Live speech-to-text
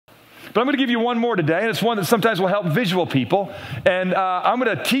But I'm going to give you one more today, and it's one that sometimes will help visual people. And I'm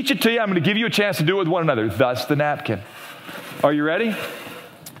going to teach it to you. I'm going to give you a chance to do it with one another. Thus, the napkin. Are you ready?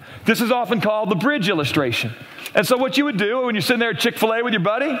 This is often called the bridge illustration. And so what you would do when you're sitting there at Chick-fil-A with your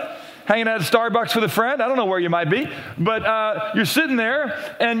buddy, hanging out at Starbucks with a friend, I don't know where you might be, but you're sitting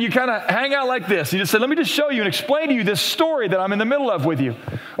there and you kind of hang out like this. You just say, let me just show you and explain to you this story that I'm in the middle of with you.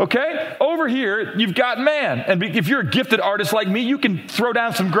 Okay? Over here, you've got man. And if you're a gifted artist like me, you can throw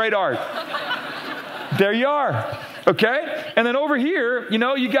down some great art. There you are. Okay? And then over here,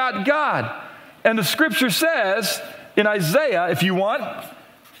 you got God. And the scripture says in Isaiah, if you want,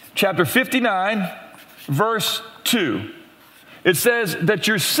 chapter 59, verse 2. It says that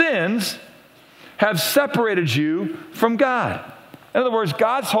your sins have separated you from God. In other words,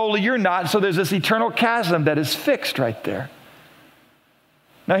 God's holy, you're not, so there's this eternal chasm that is fixed right there.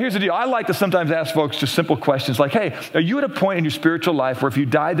 Now, here's the deal. I like to sometimes ask folks just simple questions like, hey, are you at a point in your spiritual life where if you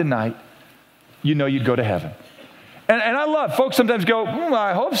died tonight, you know you'd go to heaven? And I love, folks sometimes go,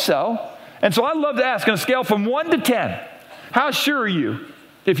 I hope so. And so I love to ask on a scale from 1 to 10, how sure are you?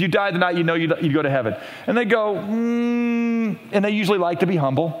 If you died tonight, you know you'd go to heaven. And they go, and they usually like to be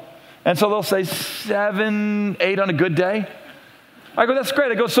humble. And so they'll say 7, 8 on a good day. I go, that's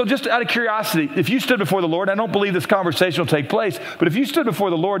great. I go, so just out of curiosity, if you stood before the Lord, I don't believe this conversation will take place, but if you stood before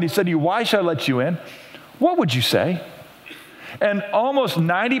the Lord and he said to you, why should I let you in? What would you say? And almost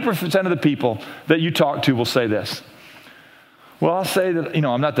 90% of the people that you talk to will say this. Well, I'll say that,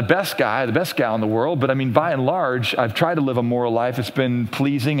 I'm not the best guy, the best gal in the world, but by and large, I've tried to live a moral life. It's been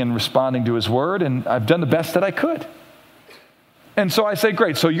pleasing and responding to his word, and I've done the best that I could. And so I say,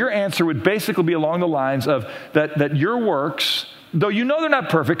 great. So your answer would basically be along the lines of that your works, though you know they're not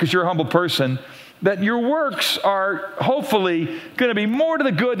perfect because you're a humble person, that your works are hopefully going to be more to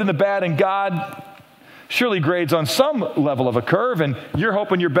the good than the bad, and God surely grades on some level of a curve, and you're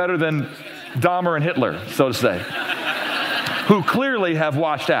hoping you're better than Dahmer and Hitler, so to say. Who clearly have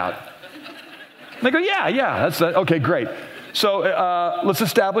washed out. And they go, yeah, that's okay, great. So let's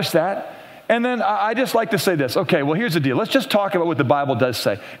establish that. And then I just like to say this. Okay, well, here's the deal. Let's just talk about what the Bible does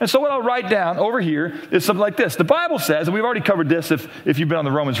say. And so what I'll write down over here is something like this. The Bible says, and we've already covered this if you've been on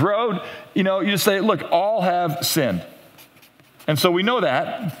the Romans road, you just say, look, all have sinned. And so we know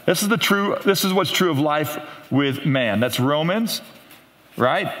that. This is what's true of life with man. That's Romans,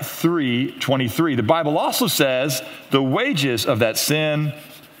 right? 3:23. The Bible also says the wages of that sin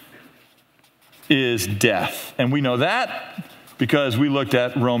is death. And we know that because we looked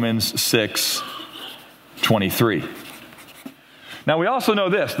at Romans 6:23. Now we also know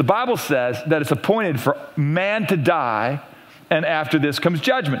this. The Bible says that it's appointed for man to die, and after this comes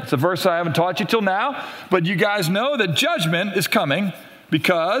judgment. It's a verse I haven't taught you till now, but you guys know that judgment is coming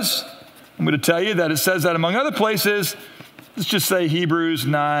because I'm going to tell you that it says that among other places. Let's just say Hebrews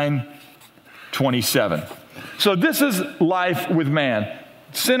 9:27. So this is life with man.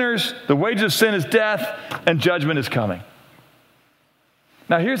 Sinners, the wages of sin is death, and judgment is coming.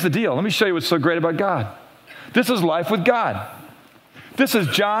 Now here's the deal. Let me show you what's so great about God. This is life with God. This is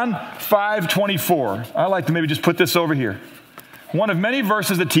John 5:24. I like to maybe just put this over here. One of many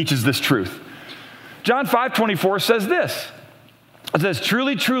verses that teaches this truth. John 5:24 says this. It says,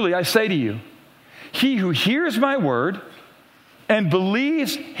 truly, truly, I say to you, he who hears my word and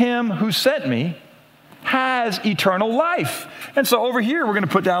believes him who sent me has eternal life. And so over here, we're going to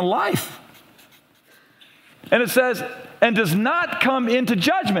put down life. And it says, and does not come into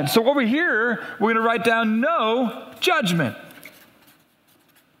judgment. So over here, we're going to write down no judgment.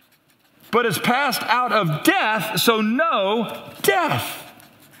 But is passed out of death, so no death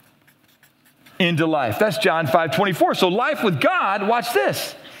into life. That's John 5:24. So life with God, watch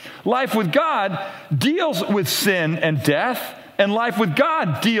this. Life with God deals with sin and death, and life with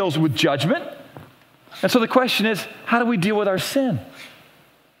God deals with judgment. And so the question is, how do we deal with our sin?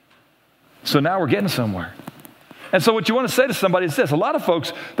 So now we're getting somewhere. And so what you want to say to somebody is this. A lot of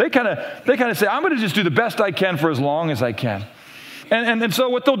folks, they kind of say, I'm going to just do the best I can for as long as I can. And so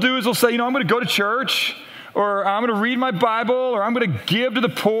what they'll do is they'll say, I'm going to go to church, or I'm going to read my Bible, or I'm going to give to the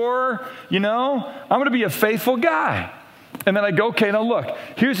poor, I'm going to be a faithful guy. And then I go, okay, now look,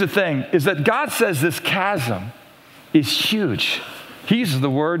 here's the thing, is that God says this chasm is huge. He uses the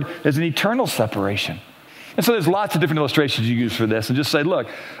word as an eternal separation. And so there's lots of different illustrations you use for this. And just say, look,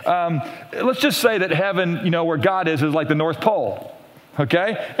 let's just say that heaven, where God is like the North Pole.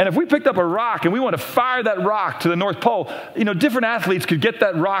 Okay? And if we picked up a rock and we want to fire that rock to the North Pole, different athletes could get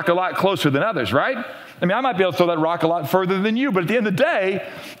that rock a lot closer than others, right? I might be able to throw that rock a lot further than you, but at the end of the day,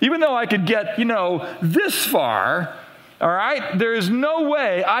 even though I could get, this far, All right? There is no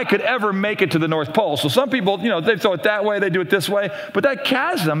way I could ever make it to the North Pole. So some people, they throw it that way, they do it this way. But that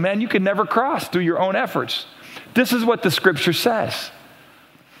chasm, man, you can never cross through your own efforts. This is what the scripture says.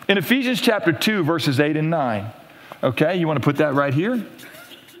 In Ephesians chapter 2, verses 8 and 9. Okay, you want to put that right here?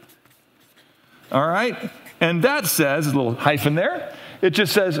 All right? And that says, a little hyphen there, it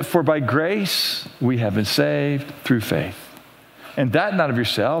just says, for by grace we have been saved through faith. And that not of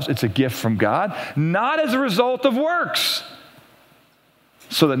yourselves, it's a gift from God, not as a result of works,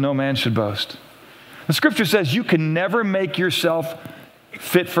 so that no man should boast. The scripture says you can never make yourself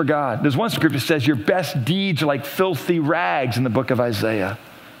fit for God. There's one scripture that says your best deeds are like filthy rags in the book of Isaiah.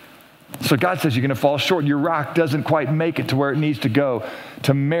 So God says you're going to fall short. Your rock doesn't quite make it to where it needs to go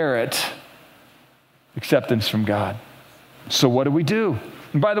to merit acceptance from God. So what do?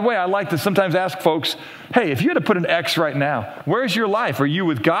 And by the way, I like to sometimes ask folks, hey, if you had to put an X right now, where's your life? Are you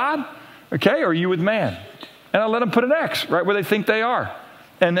with God? Okay, or are you with man? And I let them put an X right where they think they are.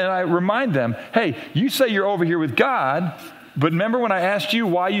 And then I remind them, hey, you say you're over here with God, but remember when I asked you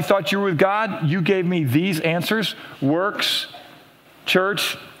why you thought you were with God? You gave me these answers: works,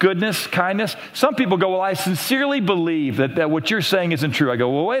 church, goodness, kindness. Some people go, well, I sincerely believe that what you're saying isn't true. I go,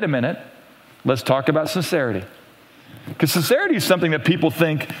 well, wait a minute. Let's talk about sincerity. Because sincerity is something that people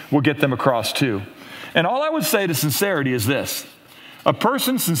think will get them across too. And all I would say to sincerity is this: a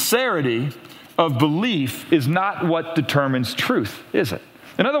person's sincerity of belief is not what determines truth, is it?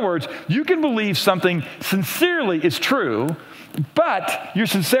 In other words, you can believe something sincerely is true, but your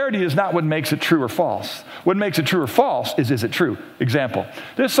sincerity is not what makes it true or false. What makes it true or false is it true? Example,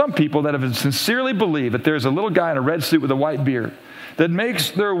 there's some people that have sincerely believed that there's a little guy in a red suit with a white beard that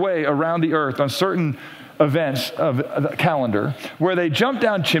makes their way around the earth on certain events of the calendar where they jump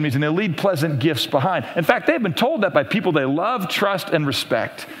down chimneys and they leave pleasant gifts behind. In fact, they've been told that by people they love, trust, and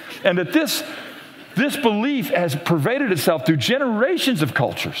respect. And that this belief has pervaded itself through generations of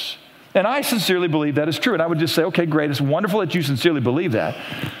cultures. And I sincerely believe that is true. And I would just say, okay, great. It's wonderful that you sincerely believe that.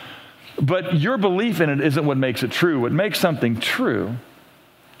 But your belief in it isn't what makes it true. What makes something true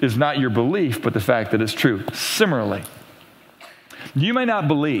is not your belief, but the fact that it's true. Similarly, you may not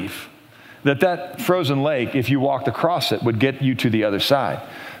believe that frozen lake, if you walked across it, would get you to the other side.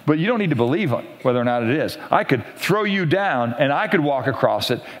 But you don't need to believe whether or not it is. I could throw you down, and I could walk across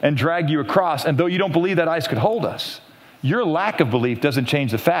it and drag you across, and though you don't believe that ice could hold us, your lack of belief doesn't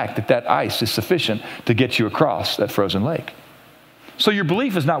change the fact that that ice is sufficient to get you across that frozen lake. So your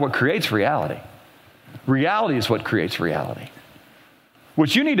belief is not what creates reality. Reality is what creates reality.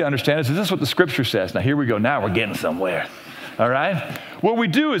 What you need to understand is this is what the scripture says. Now here we go. Now we're getting somewhere. All right? What we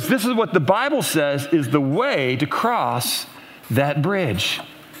do is this is what the Bible says is the way to cross that bridge.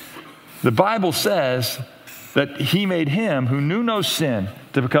 The Bible says that he made him who knew no sin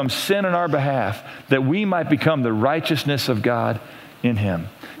to become sin on our behalf, that we might become the righteousness of God in him.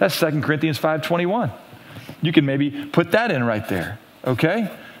 That's 2 Corinthians 5:21. You can maybe put that in right there,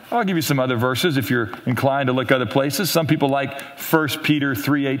 okay? I'll give you some other verses if you're inclined to look other places. Some people like 1 Peter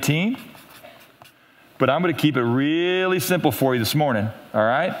 3:18. But I'm going to keep it really simple for you this morning, all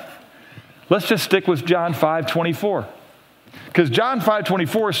right? Let's just stick with John 5:24. Because John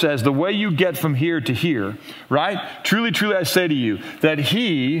 5:24 says, the way you get from here to here, right? Truly, truly, I say to you, that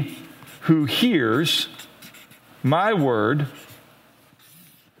he who hears my word,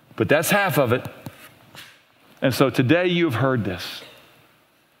 but that's half of it. And so today you have heard this.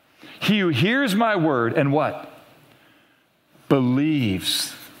 He who hears my word and what?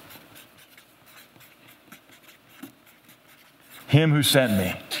 Believes him who sent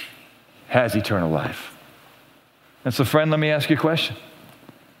me has eternal life. And so, friend, let me ask you a question.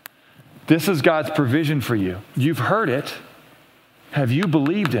 This is God's provision for you. You've heard it. Have you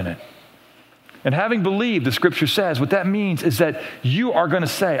believed in it? And having believed, the scripture says, what that means is that you are going to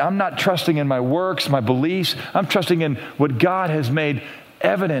say, I'm not trusting in my works, my beliefs. I'm trusting in what God has made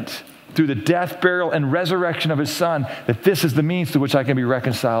evident through the death, burial, and resurrection of his son, that this is the means to which I can be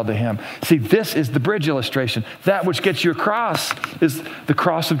reconciled to him. See, this is the bridge illustration. That which gets you across is the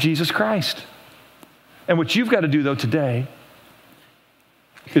cross of Jesus Christ. And what you've got to do, though, today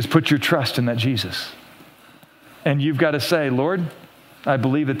is put your trust in that Jesus. And you've got to say, Lord, I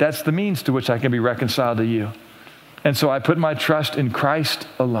believe that that's the means to which I can be reconciled to you. And so I put my trust in Christ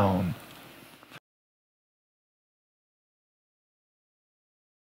alone.